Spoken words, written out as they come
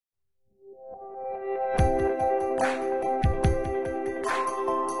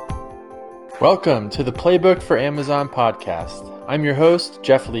Welcome to the Playbook for Amazon podcast. I'm your host,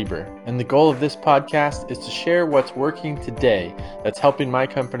 Jeff Lieber, and the goal of this podcast is to share what's working today that's helping my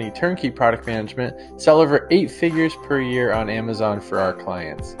company, Turnkey Product Management, sell over 8 figures per year on Amazon for our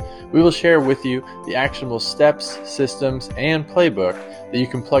clients. We will share with you the actionable steps, systems, and playbook that you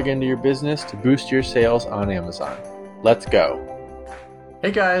can plug into your business to boost your sales on Amazon. Let's go. Hey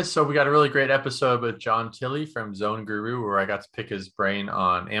guys, so we got a really great episode with John Tilley from Zone Guru, where I got to pick his brain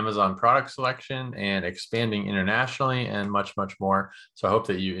on Amazon product selection and expanding internationally and much, much more. So I hope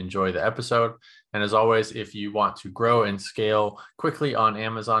that you enjoy the episode. And as always, if you want to grow and scale quickly on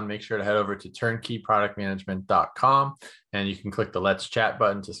Amazon, make sure to head over to turnkeyproductmanagement.com and you can click the Let's Chat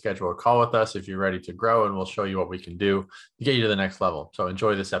button to schedule a call with us if you're ready to grow, and we'll show you what we can do to get you to the next level. So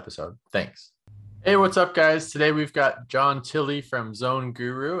enjoy this episode. Thanks. Hey, what's up, guys? Today we've got John Tilley from Zone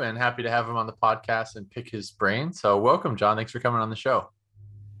Guru, and happy to have him on the podcast and pick his brain. So welcome, John. Thanks for coming on the show.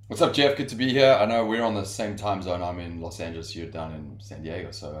 What's up, Jeff? Good to be here. I know we're on the same time zone. I'm in Los Angeles, you're down in San Diego.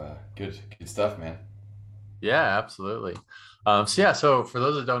 So good stuff, man. Yeah, absolutely. So for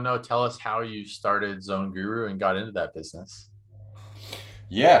those that don't know, tell us how you started Zone Guru and got into that business.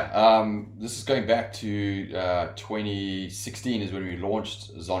 Yeah, this is going back to 2016 is when we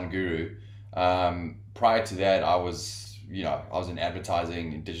launched Zone Guru. Prior to that, I was in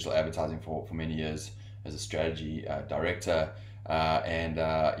advertising, in digital advertising for many years as a strategy director, and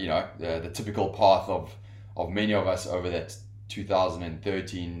the typical path of many of us over that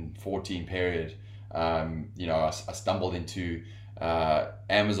 2013-14 period. I stumbled into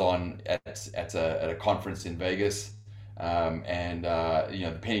Amazon at a conference in Vegas, and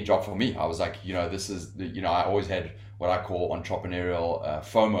the penny dropped for me. I was like, I always had what I call entrepreneurial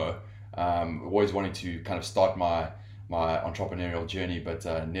FOMO. Always wanting to kind of start my entrepreneurial journey, but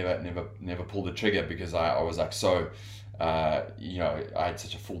never pulled the trigger because I was like I had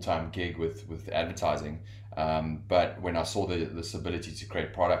such a full-time gig with advertising. But when I saw this ability to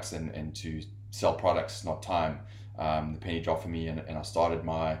create products and to sell products, not time, the penny dropped for me, and I started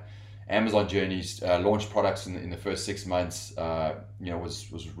my Amazon journeys. Launched products in the first 6 months.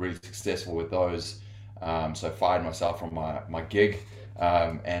 Was really successful with those. So I fired myself from my gig.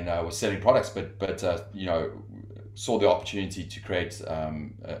 And was selling products, but saw the opportunity to create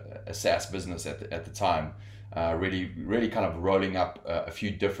a SaaS business at the time, really kind of rolling up a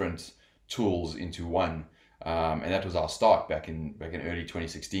few different tools into one, and that was our start back in early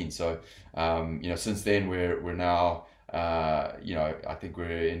 2016. So since then we're now I think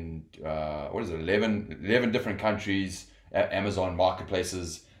we're in 11 different countries, Amazon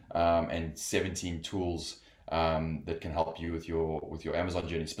marketplaces, and 17 tools that can help you with your Amazon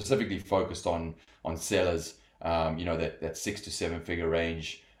journey, specifically focused on sellers, that 6 to 7 figure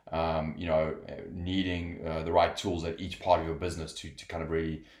range, needing the right tools at each part of your business to kind of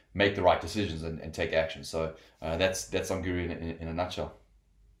really make the right decisions and take action. So that's Zone Guru in a nutshell.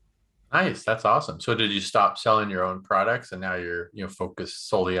 Nice. That's awesome. So did you stop selling your own products and now you're focused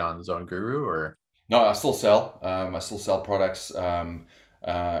solely on Zone Guru, or? No, I still sell. I still sell products.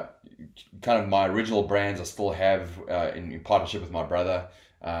 Kind of my original brands I still have in partnership with my brother,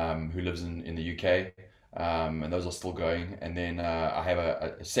 who lives in the UK, and those are still going. And then I have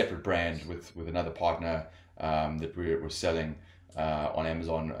a separate brand with another partner that we're selling on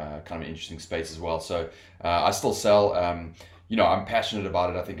Amazon, kind of an interesting space as well. So I still sell. I'm passionate about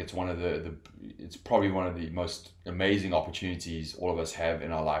it. I think it's it's probably one of the most amazing opportunities all of us have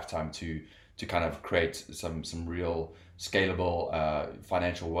in our lifetime to kind of create some real scalable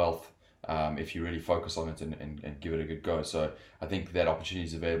financial wealth if you really focus on it and give it a good go. So I think that opportunity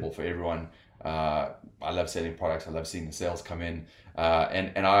is available for everyone. I love selling products. I love seeing the sales come in,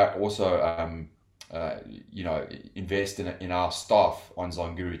 and I also invest in our staff on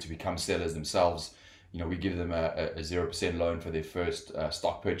Zone Guru to become sellers themselves. We give them a 0% loan for their first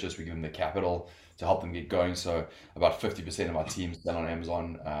stock purchase. We give them the capital to help them get going. So about 50% of our team sell on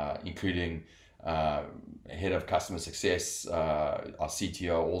Amazon, including head of customer success, our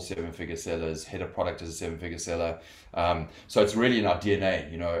CTO, all 7-figure sellers, head of product is a 7-figure seller. So it's really in our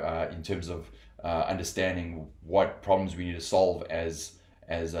DNA, in terms of understanding what problems we need to solve as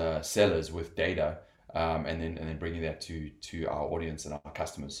sellers with data, and then bringing that to our audience and our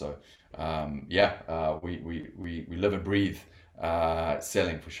customers. So we live and breathe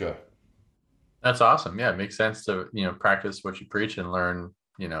selling for sure. That's awesome. Yeah, it makes sense to practice what you preach and learn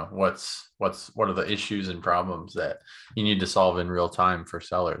what are the issues and problems that you need to solve in real time for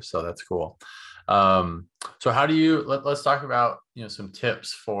sellers. So that's cool. So how do you let's talk about some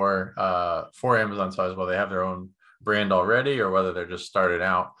tips for Amazon sellers, whether they have their own brand already or whether they're just started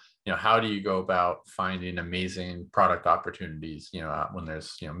out. how do you go about finding amazing product opportunities, when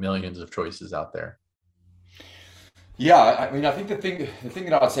there's, millions of choices out there? Yeah, I mean, I think the thing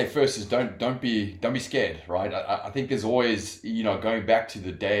that I'd say first is don't be scared, right? I think there's always, going back to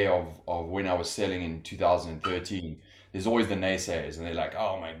the day of when I was selling in 2013, there's always the naysayers, and they're like,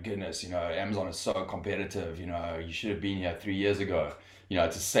 oh my goodness, Amazon is so competitive, you should have been here 3 years ago.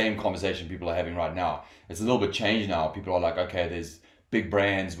 It's the same conversation people are having right now. It's a little bit changed now. People are like, okay, there's big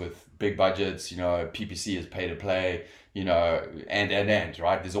brands with big budgets, PPC is pay to play, and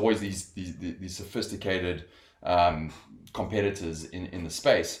right? There's always these sophisticated um, competitors in the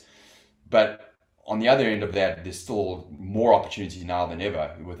space. But on the other end of that, there's still more opportunity now than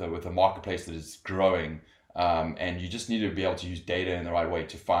ever with a marketplace that is growing. And you just need to be able to use data in the right way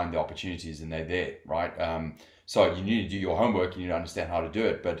to find the opportunities, and they're there, right? So you need to do your homework. You need to understand how to do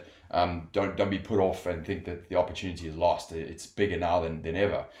it, but don't be put off and think that the opportunity is lost. It's bigger now than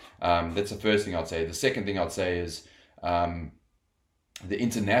ever. That's the first thing I'd say. The second thing I'd say is um, the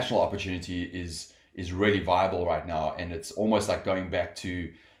international opportunity is really viable right now, and it's almost like going back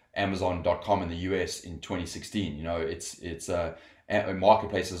to Amazon.com in the US in 2016.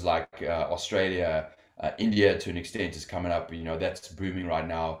 Marketplaces like Australia, India to an extent is coming up. That's booming right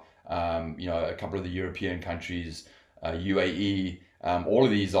now. A couple of the European countries, UAE, all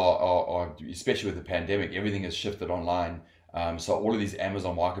of these are, especially with the pandemic, everything has shifted online. So all of these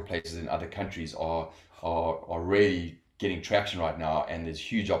Amazon marketplaces in other countries are really getting traction right now, and there's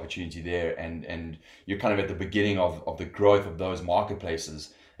huge opportunity there, and you're kind of at the beginning of the growth of those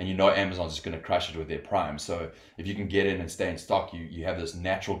marketplaces, and Amazon's just going to crush it with their Prime. So if you can get in and stay in stock, you have this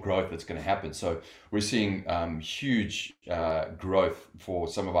natural growth that's going to happen. So we're seeing huge growth for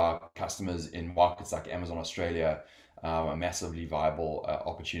some of our customers in markets like Amazon Australia, a massively viable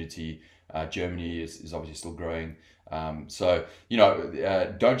opportunity. Germany is obviously still growing. Don't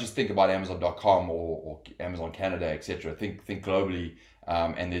just think about Amazon.com or Amazon Canada, etc. Think globally,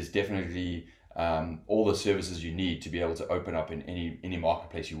 and there's definitely all the services you need to be able to open up in any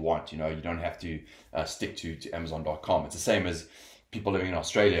marketplace you want. You don't have to stick to Amazon.com. It's the same as people living in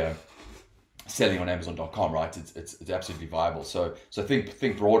Australia selling on Amazon.com, right? It's absolutely viable. So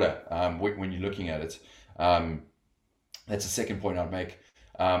think broader when you're looking at it. Um, that's the second point I'd make.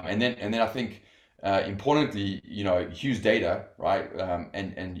 And then I think importantly, use data, right?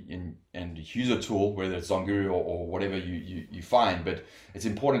 And use a tool, whether it's Zonguru or whatever you find. But it's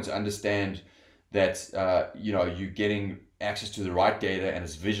important to understand that you're getting access to the right data, and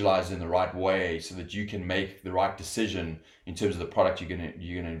it's visualized in the right way so that you can make the right decision in terms of the product you're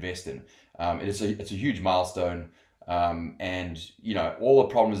gonna invest in. It's a huge milestone, and all the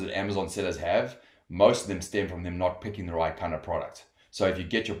problems that Amazon sellers have, most of them stem from them not picking the right kind of product. So if you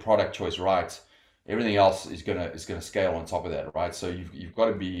get your product choice right, everything else is gonna scale on top of that, right? So you've got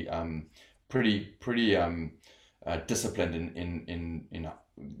to be pretty disciplined in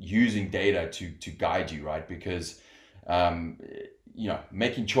using data to guide you, right? Because um,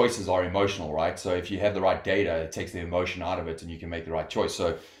 making choices are emotional, right? So if you have the right data, it takes the emotion out of it, and you can make the right choice.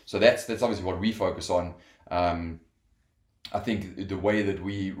 So that's obviously what we focus on. Um, I think the way that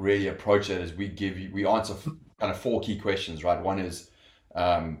we really approach it is we answer kind of four key questions, right? One is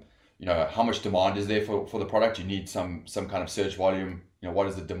um, how much demand is there for the product? You need some kind of search volume. What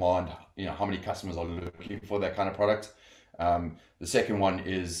is the demand? How many customers are looking for that kind of product? The second one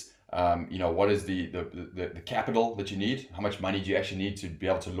is what is the capital that you need? How much money do you actually need to be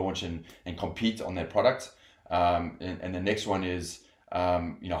able to launch and compete on that product? And the next one is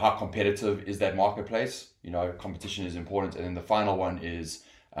how competitive is that marketplace? Competition is important. And then the final one is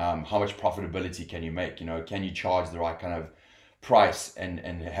how much profitability can you make? Can you charge the right kind of price and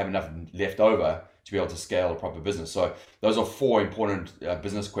have enough left over to be able to scale a proper business? So those are four important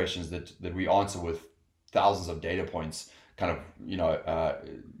business questions that we answer with thousands of data points, kind of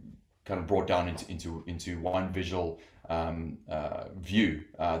brought down into one visual view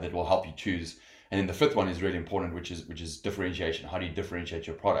that will help you choose. And then the fifth one is really important, which is differentiation. How do you differentiate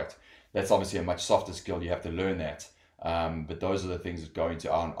your product? That's obviously a much softer skill. You have to learn that. But those are the things that go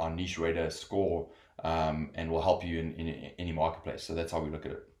into our niche radar score, and will help you in any marketplace. So that's how we look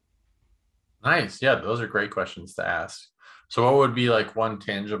at it. Nice. Yeah, those are great questions to ask. So what would be like one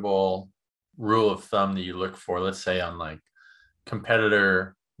tangible rule of thumb that you look for, let's say on like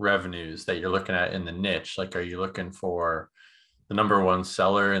competitor revenues that you're looking at in the niche? Like, are you looking for the number one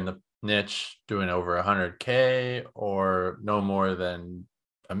seller in the niche doing over 100K or no more than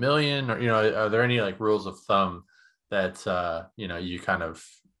a million? Or, are there any like rules of thumb that, you kind of,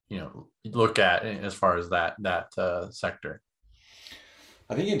 look at as far as that sector?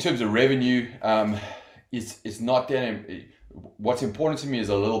 I think in terms of revenue, it's not that. what's important to me is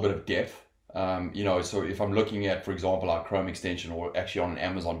a little bit of depth. So if I'm looking at, for example, our Chrome extension, or actually on an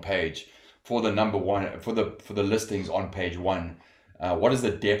Amazon page, for the number one, for the listings on page one, what is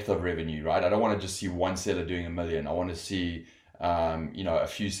the depth of revenue, right? I don't want to just see one seller doing 1 million. I want to see, a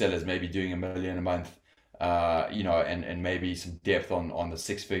few sellers maybe doing 1 million a month, and maybe some depth on the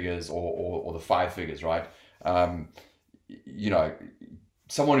six figures, or the five figures, right? Um, you know,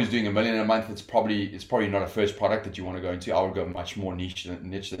 Someone who's doing 1 million a month, it's probably not a first product that you want to go into. I would go much more niche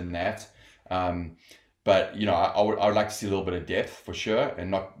than that. Um, but I would like to see a little bit of depth for sure,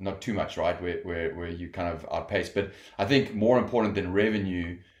 and not too much, right? Where you kind of outpace. But I think more important than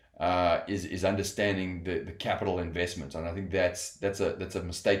revenue is understanding the capital investment, and I think that's a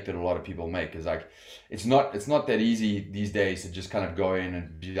mistake that a lot of people make. Is like it's not that easy these days to just kind of go in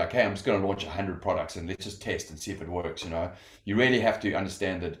and be like, hey, I'm just going to launch 100 products and let's just test and see if it works. You really have to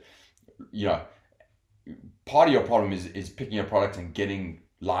understand that you know part of your problem is picking a product and getting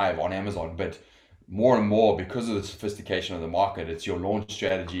live on Amazon, but more and more, because of the sophistication of the market, it's your launch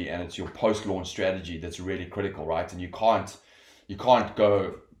strategy and it's your post-launch strategy that's really critical, right? And you can't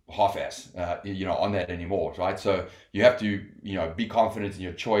go half-ass, on that anymore, right? So you have to, be confident in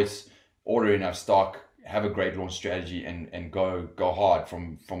your choice, order enough stock, have a great launch strategy, and go hard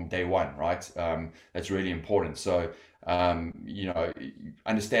from day one, right? That's really important. So,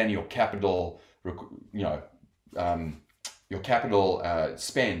 understanding you know, your capital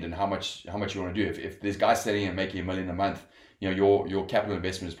spend, and how much you want to do. If there's guys sitting and making 1 million a month, your capital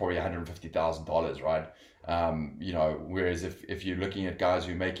investment is probably $150,000, right? Whereas if you're looking at guys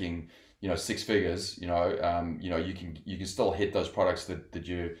who are making six figures, you can still hit those products that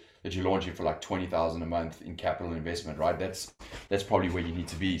you're launching for like 20,000 a month in capital investment, right? That's probably where you need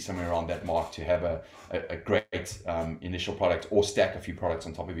to be, somewhere around that mark, to have a great initial product, or stack a few products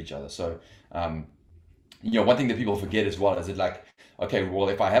on top of each other. So one thing that people forget as well is that, like, okay, well,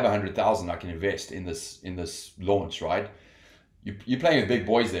 if I have 100,000, I can invest in this launch, right? You're playing with big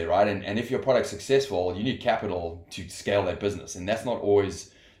boys there, right? And if your product's successful, you need capital to scale that business, and that's not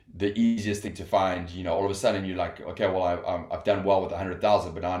always the easiest thing to find. All of a sudden you're like, okay, well, I've done well with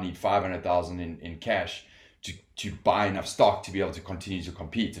 100,000, but now I need 500,000 in cash to buy enough stock to be able to continue to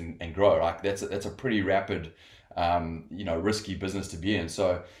compete and grow. Like that's a pretty rapid, risky business to be in.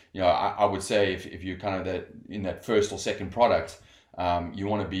 So, I would say if you're kind of in that first or second product, you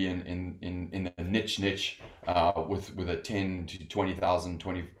want to be in the niche, with a 10 to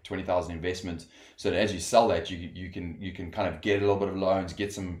 20,000 investment, so that as you sell that, you can kind of get a little bit of loans,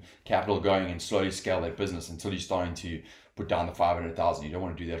 get some capital going, and slowly scale that business until you're starting to put down the 500,000. You don't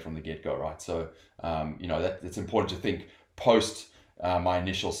want to do that from the get-go, right? So it's important to think post my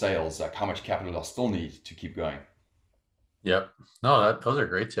initial sales, like how much capital I still need to keep going. Yep. No, those are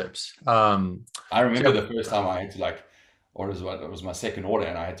great tips. I remember So, the first time I had to, like, it was my second order,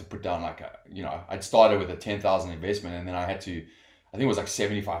 and I had to put down, like, I'd started with a 10,000 investment, and then I think it was like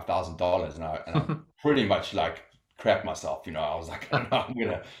 $75,000, and I pretty much like crapped myself. I was like, I'm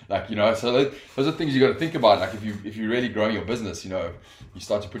gonna, like, so those are things you got to think about. Like, if you're really growing your business, you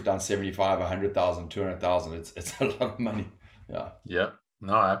start to put down 75, 100,000, 200,000. It's a lot of money. Yeah. yep.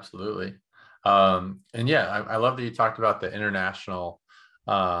 No, absolutely. And yeah, I love that you talked about the international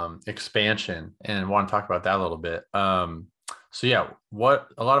expansion, and want to talk about that a little bit. So yeah, what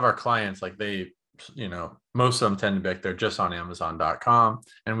a lot of our clients, like, most of them tend to be like, they're just on Amazon.com,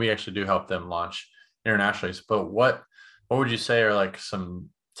 and we actually do help them launch internationally. But what would you say are like some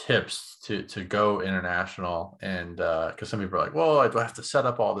tips to go international? And because some people are like, well, do I have to set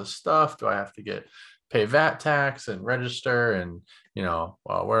up all this stuff? Do I have to pay VAT tax and register? And what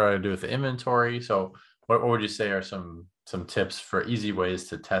do I do with the inventory? So what would you say are some tips for easy ways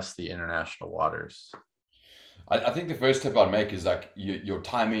to test the international waters? I think the first tip I'd make is, like, your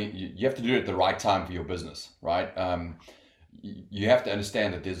timing. You have to do it at the right time for your business, right? You have to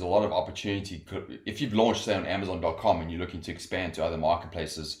understand that there's a lot of opportunity. If you've launched, say, on Amazon.com, and you're looking to expand to other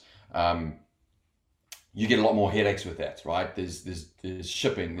marketplaces, you get a lot more headaches with that, right? There's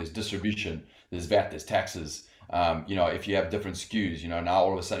shipping, there's distribution, there's VAT, there's taxes. If you have different SKUs, now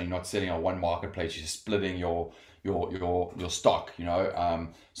all of a sudden you're not selling on one marketplace, you're splitting your stock. So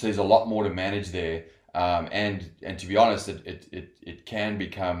there's a lot more to manage there. And to be honest, it can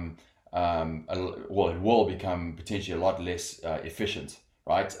become, it will become potentially a lot less efficient,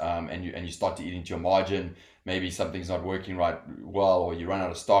 right? And you start to eat into your margin. Maybe something's not working right well, or you run out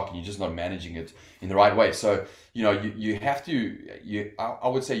of stock and you're just not managing it in the right way. So you have to, I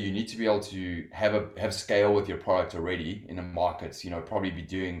would say, you need to be able to have scale with your product already in the markets. Probably be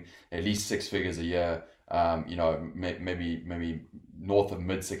doing at least six figures a year. Maybe north of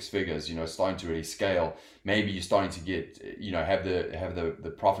mid six figures, starting to really scale. Maybe you're starting to get, have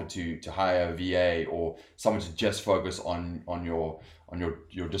the profit to hire a VA or someone to just focus on your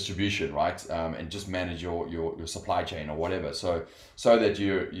distribution, right? And just manage your supply chain or whatever. So that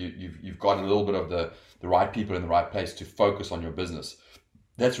you've got a little bit of the right people in the right place to focus on your business.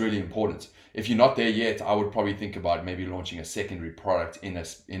 That's really important. If you're not there yet, I would probably think about maybe launching a secondary product in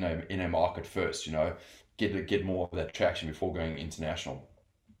a market first. Get more of that traction before going international.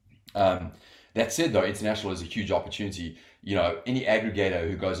 That said, though, international is a huge opportunity. Any aggregator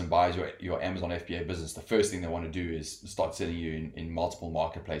who goes and buys your Amazon FBA business, the first thing they want to do is start selling you in multiple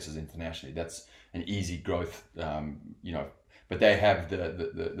marketplaces internationally. That's an easy growth, but they have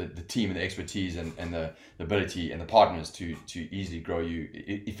the team and the expertise and the ability and the partners to easily grow you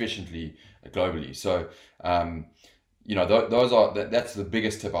efficiently globally. So, that's the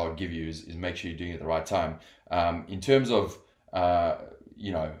biggest tip I would give you is make sure you're doing it at the right time. In terms of how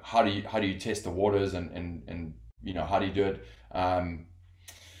do you test the waters and how do you do it?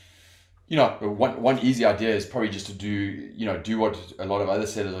 One easy idea is probably just to do what a lot of other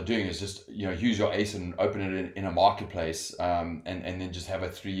sellers are doing is just use your ASIN, open it in a marketplace, and then just have a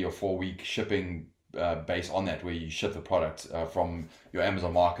 3 or 4 week shipping based on that, where you ship the product from your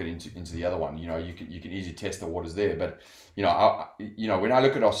Amazon market into the other one. You can easily test the waters there. But when I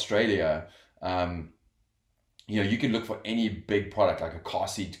look at Australia, you can look for any big product like a car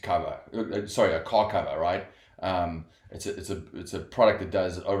seat cover, a car cover, right? It's a product that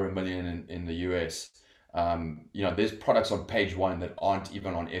does over $1 million in the US. There's products on page one that aren't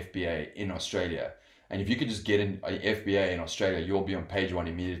even on FBA in Australia. And if you could just get in a FBA in Australia, you'll be on page one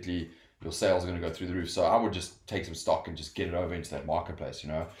immediately. Your sales are going to go through the roof. So I would just take some stock and just get it over into that marketplace,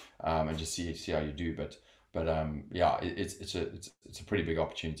 and just see how you do. But yeah, it's a pretty big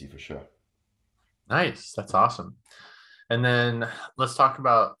opportunity for sure. Nice. That's awesome. And then let's talk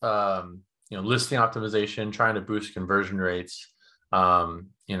about, listing optimization, trying to boost conversion rates,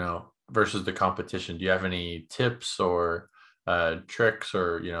 versus the competition. Do you have any tips or tricks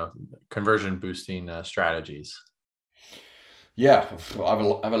or, conversion boosting strategies? Yeah, I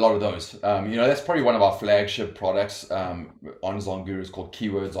have a lot of those. That's probably one of our flagship products on ZonGuru is called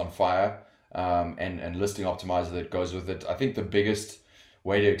Keywords on Fire, and Listing Optimizer that goes with it. I think the biggest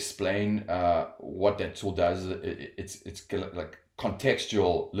way to explain what that tool does is it's like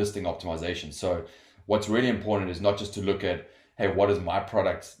contextual listing optimization. So what's really important is not just to look at, hey, what does my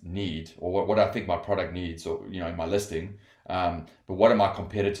product need, or what I think my product needs, or in my listing, but what are my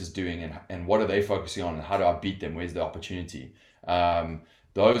competitors doing, and what are they focusing on, and how do I beat them? Where's the opportunity?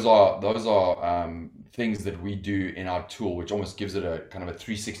 Those are things that we do in our tool, which almost gives it a kind of a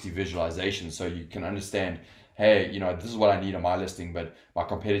 360 visualization, so you can understand, hey, this is what I need on my listing, but my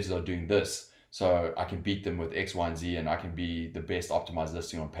competitors are doing this, so I can beat them with X, Y, and Z, and I can be the best optimized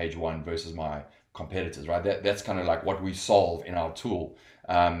listing on page one versus my competitors, right? That's kind of like what we solve in our tool.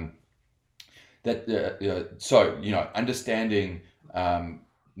 Understanding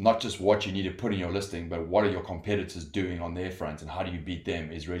not just what you need to put in your listing, but what are your competitors doing on their front, and how do you beat them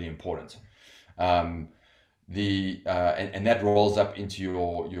is really important. And that rolls up into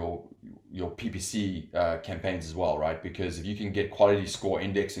your PPC campaigns as well, right? Because if you can get quality score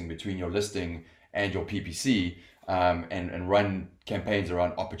indexing between your listing and your PPC, and run campaigns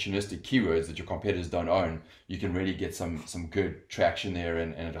around opportunistic keywords that your competitors don't own, you can really get some good traction there,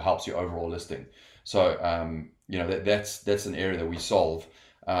 and it helps your overall listing. So that's an area that we solve.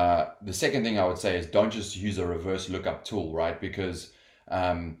 The second thing I would say is don't just use a reverse lookup tool, right? Because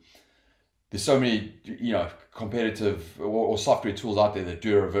there's so many competitive or software tools out there that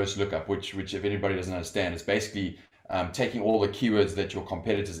do a reverse lookup, which if anybody doesn't understand, it's basically taking all the keywords that your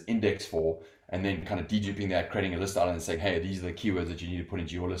competitors index for, and then kind of deduping that, creating a list out, and saying, hey, these are the keywords that you need to put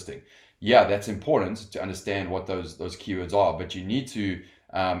into your listing. Yeah, that's important to understand what those keywords are, but you need to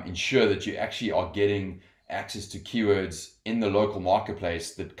ensure that you actually are getting access to keywords in the local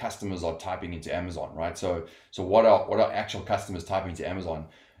marketplace that customers are typing into Amazon, right? So what are actual customers typing into Amazon?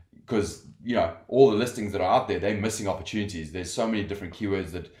 Because all the listings that are out there, they're missing opportunities. There's so many different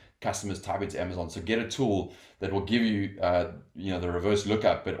keywords that customers type into Amazon. So get a tool that will give you the reverse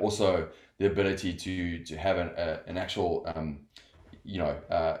lookup, but also the ability to have an actual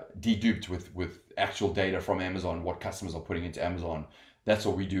deduped with actual data from Amazon, what customers are putting into Amazon. That's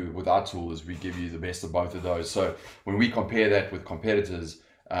what we do with our tool, is we give you the best of both of those. So when we compare that with competitors,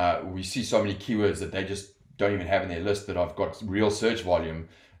 we see so many keywords that they just don't even have in their list that I've got real search volume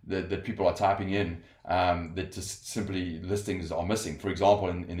that people are typing in, that just simply listings are missing. For example,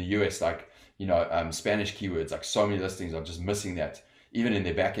 in the US, like Spanish keywords, like so many listings are just missing that. Even in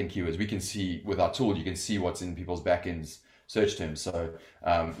their backend keywords, we can see with our tool, you can see what's in people's backends search terms. So,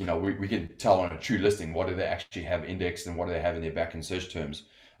 we can tell on a true listing, what do they actually have indexed and what do they have in their back end search terms.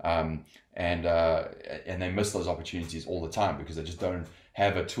 Um, and they miss those opportunities all the time because they just don't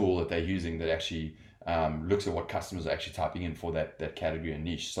have a tool that they're using that actually looks at what customers are actually typing in for that category and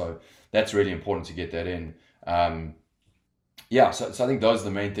niche. So that's really important to get that in. So I think those are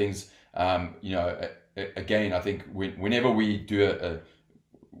the main things. Again, I think whenever we do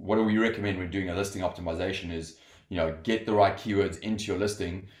what do we recommend when doing a listing optimization is, get the right keywords into your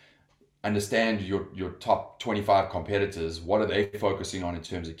listing, understand your top 25 competitors, what are they focusing on in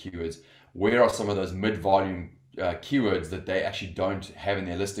terms of keywords, where are some of those mid-volume keywords that they actually don't have in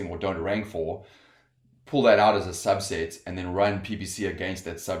their listing or don't rank for, pull that out as a subset and then run PPC against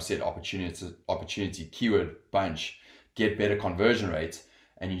that subset opportunity keyword bunch, get better conversion rates,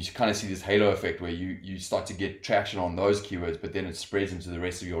 and you kind of see this halo effect where you start to get traction on those keywords, but then it spreads into the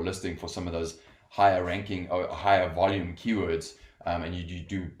rest of your listing for some of those higher ranking or higher volume keywords, and you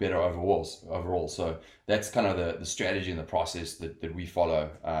do better overall. So that's kind of the strategy and the process that we follow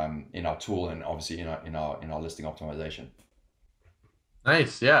in our tool and obviously in our listing optimization.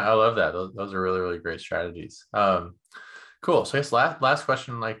 Nice. Yeah, I love that. Those are really, really great strategies. Cool. So I guess last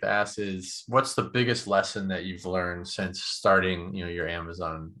question I'd like to ask is, what's the biggest lesson that you've learned since starting, your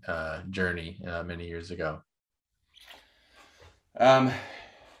Amazon journey many years ago? I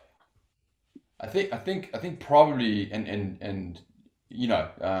think probably I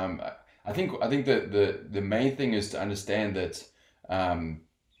think the main thing is to understand that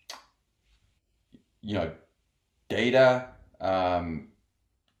data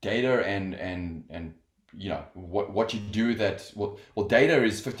data and what you do with that. Well, data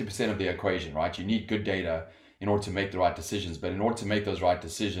is 50% of the equation, right? You need good data in order to make the right decisions, but in order to make those right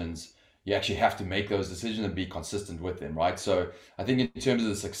decisions, you actually have to make those decisions and be consistent with them, right? So I think in terms of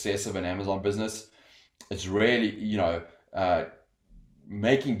the success of an Amazon business, it's really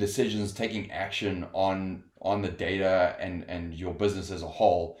making decisions, taking action on the data and your business as a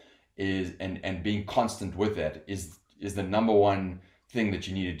whole is and being constant with that is the number one thing that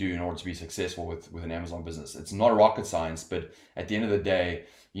you need to do in order to be successful with an Amazon business. It's not rocket science, but at the end of the day,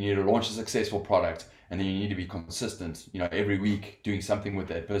 you need to launch a successful product, and then you need to be consistent, every week doing something with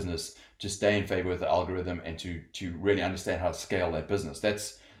that business to stay in favor with the algorithm and to really understand how to scale that business.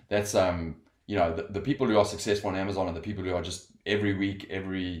 That's the people who are successful on Amazon are the people who are just every week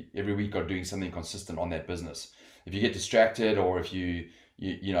are doing something consistent on that business. If you get distracted, or if you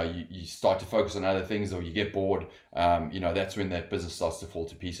start to focus on other things, or you get bored, that's when that business starts to fall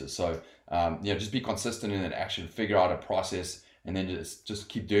to pieces. So, just be consistent in that action, figure out a process, and then just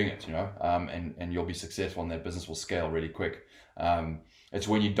keep doing it, and you'll be successful, and that business will scale really quick. It's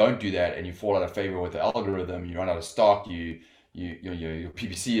when you don't do that and you fall out of favor with the algorithm, you run out of stock, your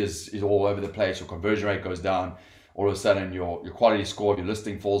PPC is all over the place, your conversion rate goes down, all of a sudden your quality score of your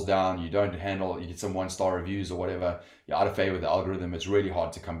listing falls down, you get some 1-star reviews or whatever, you're out of favor with the algorithm, it's really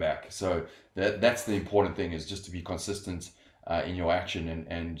hard to come back. So that's the important thing, is just to be consistent in your action.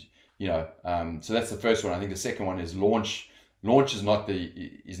 So that's the first one. I think the second one is launch. Launch is not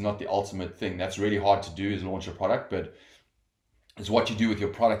the ultimate thing. That's really hard to do, is launch a product, but it's what you do with your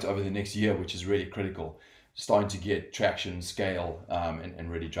product over the next year, which is really critical. Starting to get traction, scale, and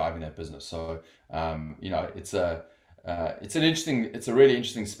really driving that business. So it's a really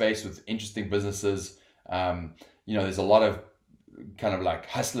interesting space with interesting businesses. There's a lot of kind of like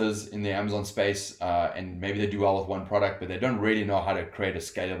hustlers in the Amazon space, and maybe they do well with one product, but they don't really know how to create a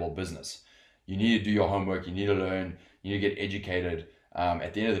scalable business. You need to do your homework. You need to learn. You need to get educated.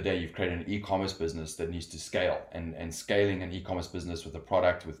 At the end of the day, you've created an e-commerce business that needs to scale, and scaling an e-commerce business with a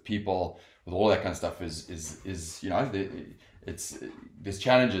product, with people, with all that kind of stuff is there's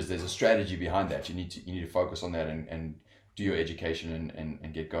challenges. There's a strategy behind that. You need to focus on that and do your education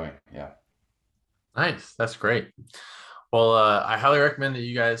and get going. Yeah. Nice. That's great. Well, I highly recommend that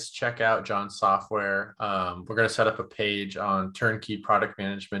you guys check out John's software. We're going to set up a page on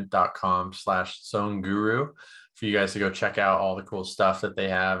turnkeyproductmanagement.com/ZoneGuru for you guys to go check out all the cool stuff that they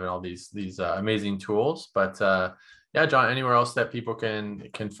have and all these amazing tools. But yeah, John, anywhere else that people can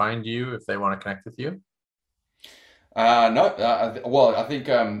find you if they want to connect with you? No. Well, I think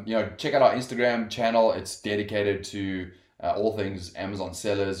check out our Instagram channel. It's dedicated to all things Amazon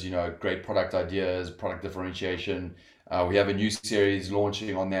sellers. Great product ideas, product differentiation. We have a new series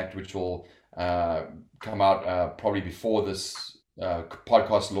launching on that, which will come out probably before this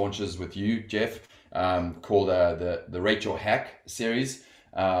podcast launches with you, Jeff, called the Rate Your Hack series.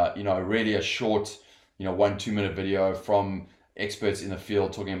 Really a short, 1-2 minute video from experts in the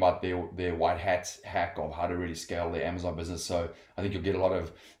field talking about their white hat hack of how to really scale their Amazon business. So I think you'll get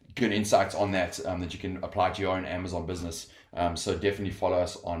good insights on that that you can apply to your own Amazon business. So definitely follow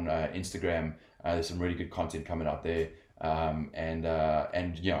us on Instagram. There's some really good content coming out there.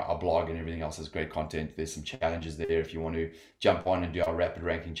 And you know, our blog and everything else has great content. There's some challenges there if you want to jump on and do our rapid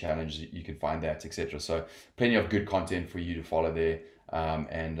ranking challenge. You can find that, etc. So plenty of good content for you to follow there.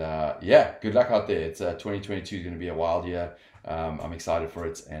 Yeah, good luck out there. It's 2022 is going to be a wild year. I'm excited for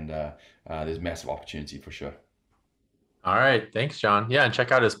it, and there's massive opportunity for sure. All right. Thanks, John. Yeah. And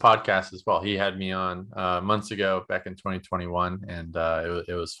check out his podcast as well. He had me on months ago back in 2021, and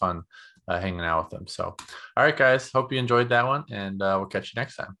it was fun hanging out with him. So, all right, guys. Hope you enjoyed that one, and we'll catch you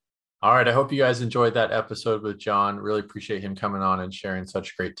next time. All right. I hope you guys enjoyed that episode with John. Really appreciate him coming on and sharing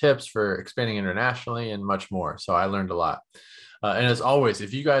such great tips for expanding internationally and much more. So I learned a lot. And as always,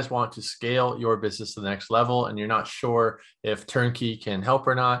 if you guys want to scale your business to the next level and you're not sure if Turnkey can help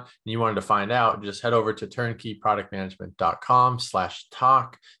or not, and you wanted to find out, just head over to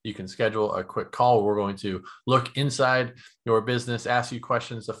turnkeyproductmanagement.com/talk. You can schedule a quick call. We're going to look inside your business, ask you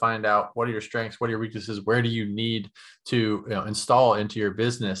questions to find out what are your strengths, what are your weaknesses, where do you need to install into your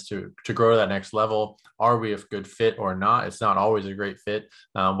business to grow to that next level. Are we a good fit or not? It's not always a great fit.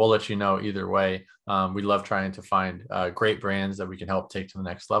 We'll let you know either way. We love trying to find great brands that we can help take to the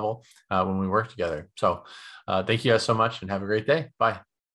next level when we work together. So thank you guys so much and have a great day. Bye.